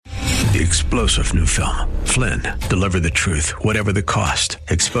The explosive new film, Flynn, deliver the truth, whatever the cost,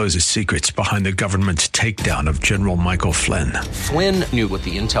 exposes secrets behind the government's takedown of General Michael Flynn. Flynn knew what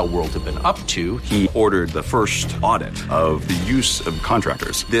the intel world had been up to. He ordered the first audit of the use of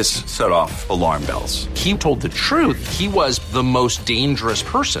contractors. This set off alarm bells. He told the truth. He was the most dangerous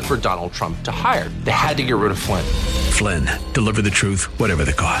person for Donald Trump to hire. They had to get rid of Flynn. Flynn, deliver the truth, whatever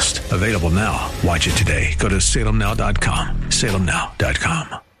the cost. Available now. Watch it today. Go to salemnow.com.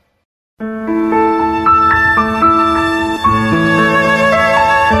 salemnow.com.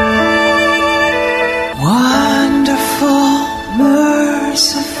 Wonderful,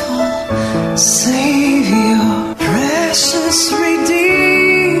 merciful Savior, precious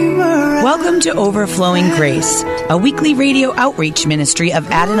Redeemer. Welcome to Overflowing Grace, a weekly radio outreach ministry of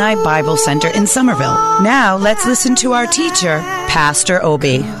Adonai Bible Center in Somerville. Now let's listen to our teacher, Pastor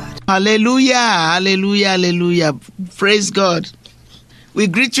Obi. Hallelujah, hallelujah, hallelujah. Praise God. We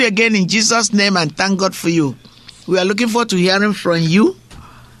greet you again in Jesus' name and thank God for you. We are looking forward to hearing from you.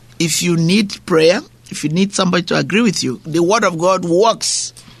 If you need prayer, if you need somebody to agree with you, the Word of God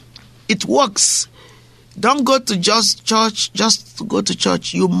works. It works. Don't go to just church, just to go to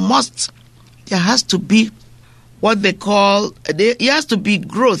church. You must. There has to be what they call, it has to be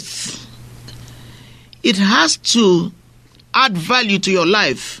growth. It has to add value to your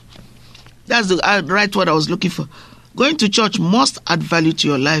life. That's the right word I was looking for. Going to church must add value to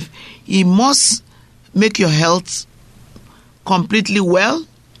your life. It must make your health completely well.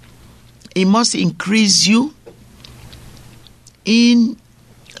 It must increase you in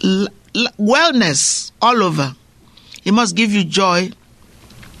wellness all over. It must give you joy.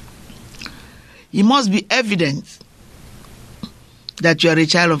 It must be evident that you are a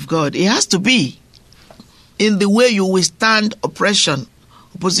child of God. It has to be in the way you withstand opposition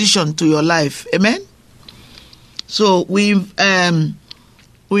to your life. Amen? So we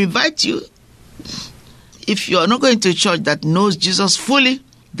invite you, if you are not going to a church that knows Jesus fully,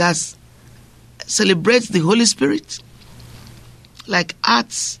 that celebrates the Holy Spirit, like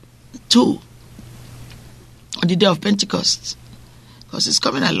Acts 2 on the day of Pentecost, because it's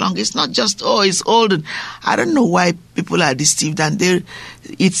coming along. It's not just, it's old. And I don't know why people are deceived, and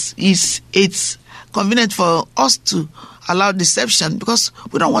it's convenient for us to allow deception because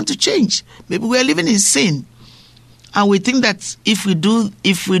we don't want to change. Maybe we are living in sin, and we think that if we do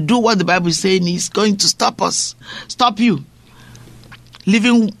what the Bible is saying, it's going to stop you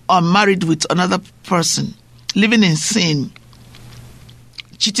living unmarried with another person, living in sin,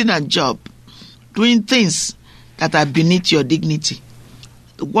 cheating at job, doing things that are beneath your dignity,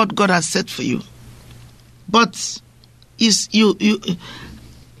 what God has set for you. But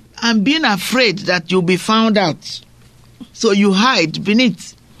I'm being afraid that you'll be found out. So you hide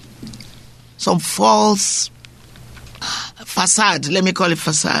beneath some false facade, let me call it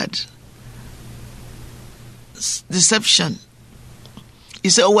facade, deception. You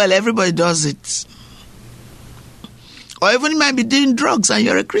say, everybody does it. Or even you might be doing drugs and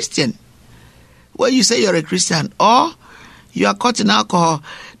you're a Christian. You say you're a Christian, or you are caught in alcohol.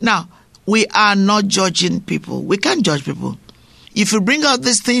 Now, we are not judging people. We can't judge people. If you bring out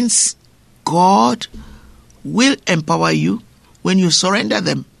these things, God will empower you when you surrender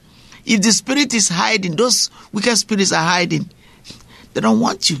them. If the spirit is hiding, those wicked spirits are hiding, they don't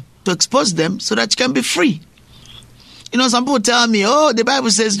want you to expose them so that you can be free. Some people tell me, the Bible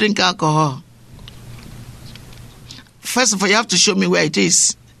says drink alcohol. First of all, you have to show me where it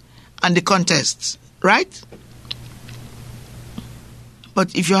is and the context, right?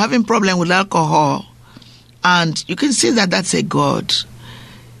 But if you're having problem with alcohol and you can see that that's a God,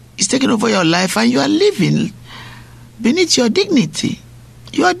 it's taking over your life and you are living beneath your dignity.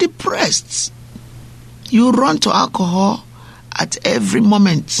 You are depressed. You run to alcohol at every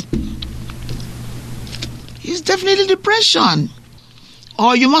moment. It's definitely depression.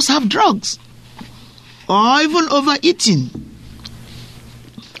 Or you must have drugs. Or even overeating.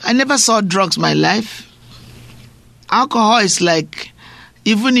 I never saw drugs in my life. Alcohol is like,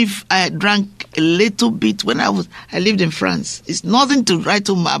 even if I drank a little bit when I lived in France, it's nothing to write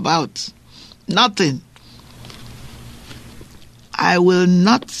home about. Nothing. I will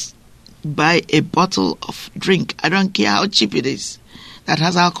not buy a bottle of drink. I don't care how cheap it is that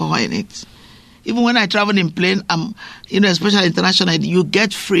has alcohol in it. Even when I travel in plane, especially international, you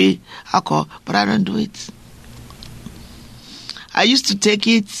get free alcohol, but I don't do it. I used to take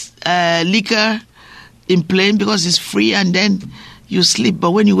liquor in plane because it's free and then you sleep.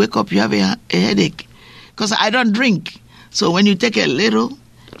 But when you wake up, you have a headache. Because I don't drink. So when you take a little,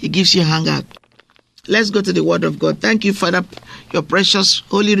 it gives you a hangout. Let's go to the Word of God. Thank you, Father, your precious,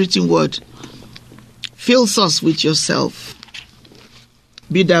 holy written word. Fills us with yourself.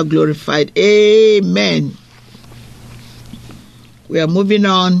 be thou glorified. Amen. We are moving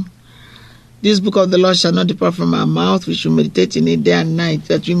on. This book of the Lord shall not depart from our mouth. We should meditate in it day and night,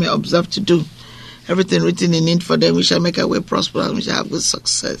 that we may observe to do everything written in it. For them we shall make our way prosperous, and we shall have good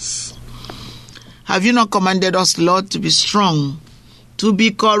success. Have you not commanded us, Lord, to be strong, to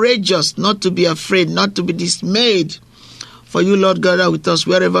be courageous, not to be afraid, not to be dismayed? For you, Lord God, are with us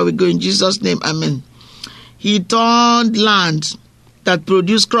wherever we go. In Jesus' name, amen. He turned land that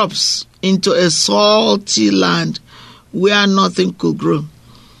produced crops into a salty land where nothing could grow.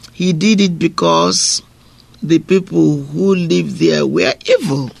 He did it because the people who lived there were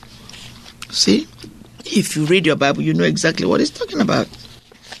evil. See, if you read your Bible, you know exactly what it's talking about.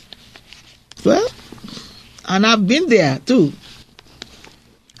 Well, and I've been there too.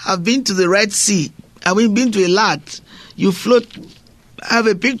 I've been to the Red Sea. I've been to Eilat. You float, I have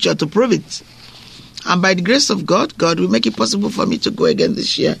a picture to prove it. And by the grace of God, God will make it possible for me to go again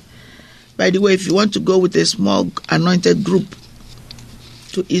this year. By the way, if you want to go with a small anointed group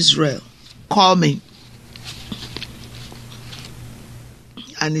to Israel, call me.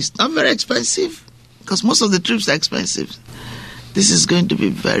 And it's not very expensive, because most of the trips are expensive. This is going to be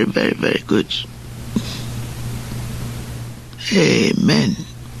very, very, very good. Amen.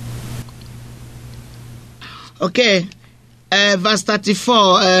 Okay, verse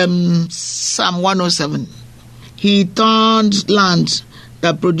 34, Psalm 107. He turned land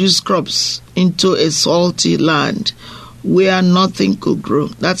that produced crops into a salty land where nothing could grow.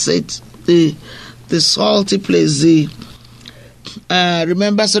 That's it. The salty place.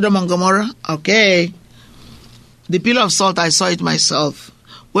 Remember Sodom and Gomorrah? Okay. The pillar of salt, I saw it myself.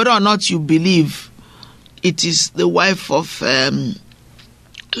 Whether or not you believe it is the wife of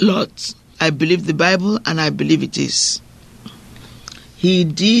Lot, I believe the Bible, and I believe it is. He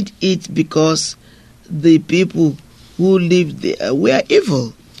did it because the people who lived there were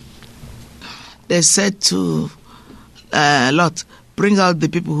evil. They said to Lot, bring out the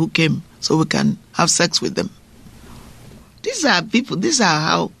people who came so we can have sex with them. These are people, this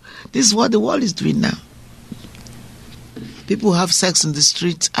is what the world is doing now. People have sex in the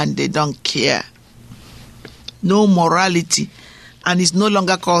street and they don't care. No morality. And it's no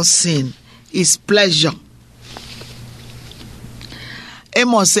longer called sin. It's pleasure.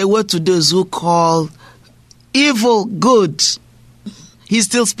 Amos said, "Woe to those who call evil good." He's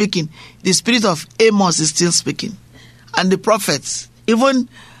still speaking. The spirit of Amos is still speaking. And the prophets, even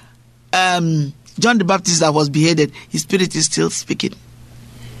John the Baptist that was beheaded, his spirit is still speaking.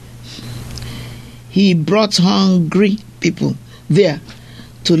 He brought hungry people there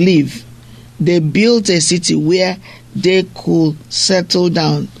to live. They built a city where they could settle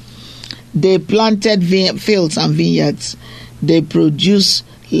down. They planted fields and vineyards. They produced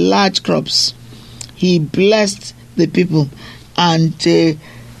large crops. He blessed the people and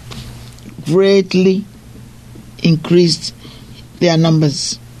greatly increased their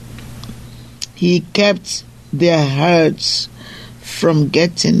numbers. He kept their herds from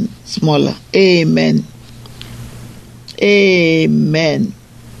getting smaller. Amen. Amen.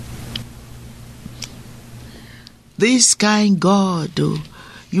 This kind God, though,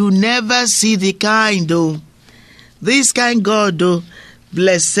 you never see the kind, though. This kind God, though,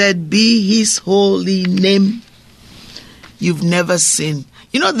 blessed be his holy name. You've never seen.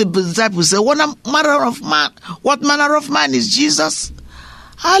 You know, the disciples say, what manner of man is Jesus?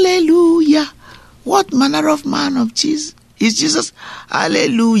 Hallelujah. What manner of man of Jesus is Jesus?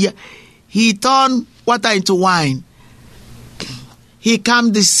 Hallelujah. He turned water into wine. He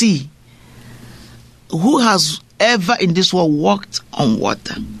calmed the sea. Who has ever in this world walked on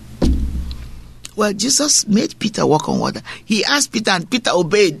water? Well, Jesus made Peter walk on water. He asked Peter and Peter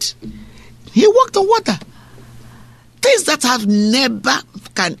obeyed. He walked on water. Things that I've never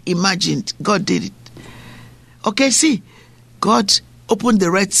can imagine. God did it. Okay, see, God opened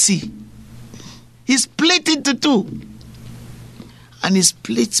the Red Sea. He split into two. And he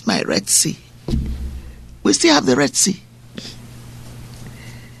split my Red Sea. We still have the Red Sea.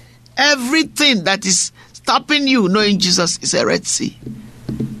 Everything that is stopping you knowing Jesus is a Red Sea.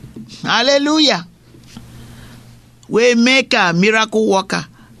 Hallelujah. Waymaker, miracle worker.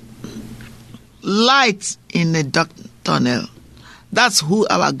 Light in a dark tunnel. That's who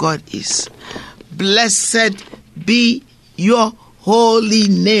our God is. Blessed be your holy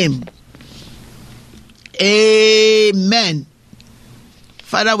name. Amen.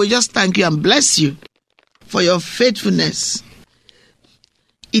 Father, we just thank you and bless you for your faithfulness.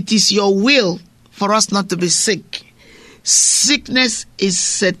 It is your will for us not to be sick. Sickness is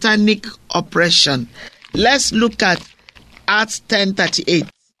satanic oppression. Let's look at Acts 10:38.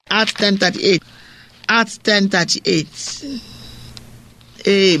 Acts 10:38. Acts 10:38.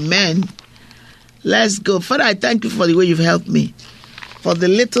 Amen. Let's go. Father, I thank you for the way you've helped me, for the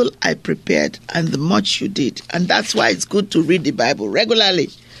little I prepared and the much you did. And that's why it's good to read the Bible regularly.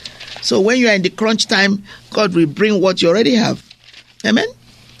 So when you are in the crunch time, God will bring what you already have. Amen?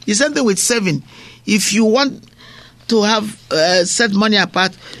 The same thing with saving. If you want to have set money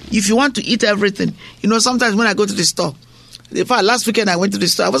apart, if you want to eat everything, sometimes when I go to the store, in fact, last weekend I went to the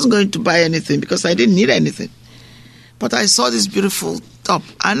store, I wasn't going to buy anything because I didn't need anything. But I saw this beautiful top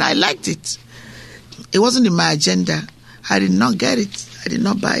and I liked it. It wasn't in my agenda. I did not get it. I did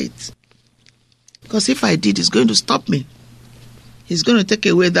not buy it. Because if I did, it's going to stop me. It's going to take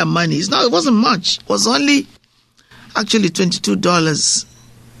away that money. It wasn't much. It was only actually $22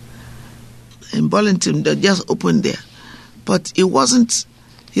 in Burlington that just opened there. But it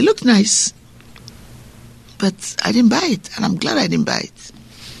looked nice. But I didn't buy it. And I'm glad I didn't buy it.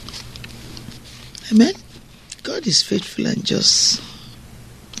 Amen. God is faithful and just.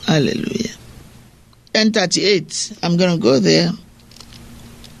 Hallelujah. 10:38. I'm going to go there.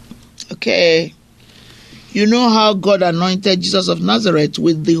 Okay. You know how God anointed Jesus of Nazareth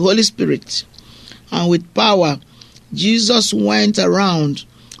with the Holy Spirit and with power. Jesus went around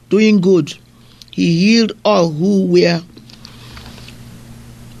doing good. He healed all who were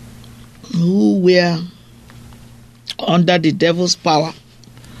under the devil's power.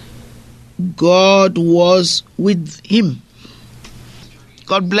 God was with him.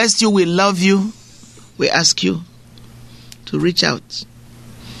 God bless you. We love you. We ask you to reach out.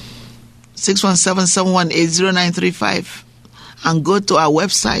 617-718-0935 and go to our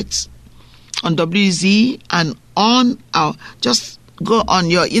website on WZ and just go on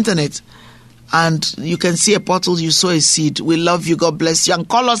your internet and you can see a portal. You sow a seed. We love you. God bless you. And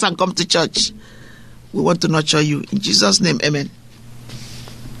call us and come to church. We want to nurture you. In Jesus' name, amen.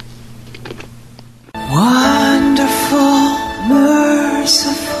 Wonderful,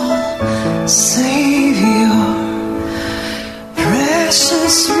 merciful Savior,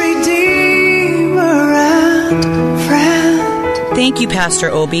 precious Redeemer and friend. Thank you, Pastor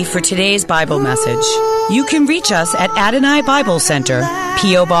Obi, for today's Bible message. You can reach us at Adonai Bible Center,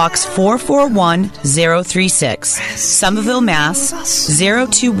 P.O. Box 441036, Somerville, Mass.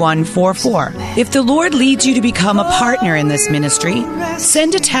 02144. If the Lord leads you to become a partner in this ministry,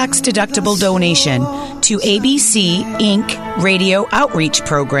 send a tax-deductible donation to ABC Inc. Radio Outreach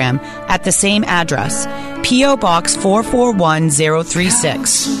Program at the same address, P.O. Box 441036,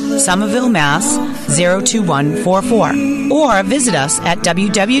 Somerville, Mass. 02144. Or visit us at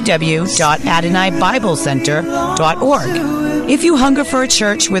www.AdonaiBibleCenter.org. If you hunger for a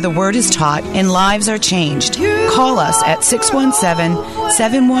church where the Word is taught and lives are changed, call us at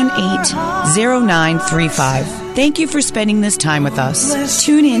 617-718-0935. Thank you for spending this time with us.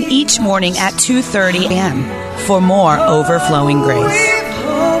 Tune in each morning at 2:30 a.m. for more Overflowing Grace. We've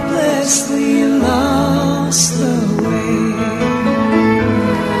hopelessly lost the way.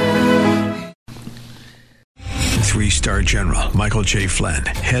 3-star General Michael J. Flynn,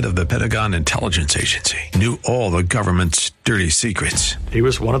 head of the Pentagon Intelligence Agency, knew all the government's dirty secrets. He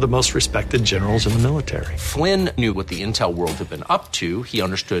was one of the most respected generals in the military. Flynn knew what the intel world had been up to. He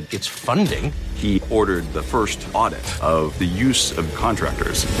understood its funding. He ordered the first audit of the use of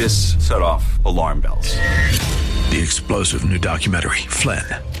contractors. This set off alarm bells. The explosive new documentary, Flynn,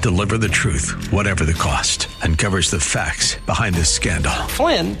 Deliver the Truth, Whatever the Cost, uncovers the facts behind this scandal.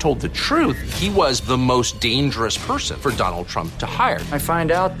 Flynn told the truth. He was the most dangerous person for Donald Trump to hire. I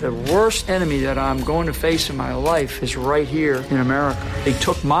find out the worst enemy that I'm going to face in my life is right here in America. They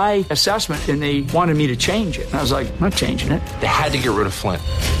took my assessment and they wanted me to change it. And I was like, I'm not changing it. They had to get rid of Flynn.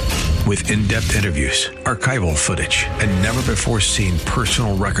 With in-depth interviews, archival footage, and never-before-seen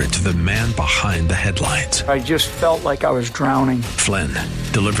personal records of the man behind the headlines. I just felt like I was drowning. Flynn,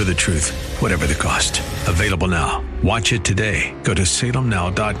 Deliver the Truth, Whatever the Cost. Available now. Watch it today. Go to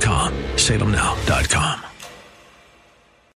salemnow.com. salemnow.com.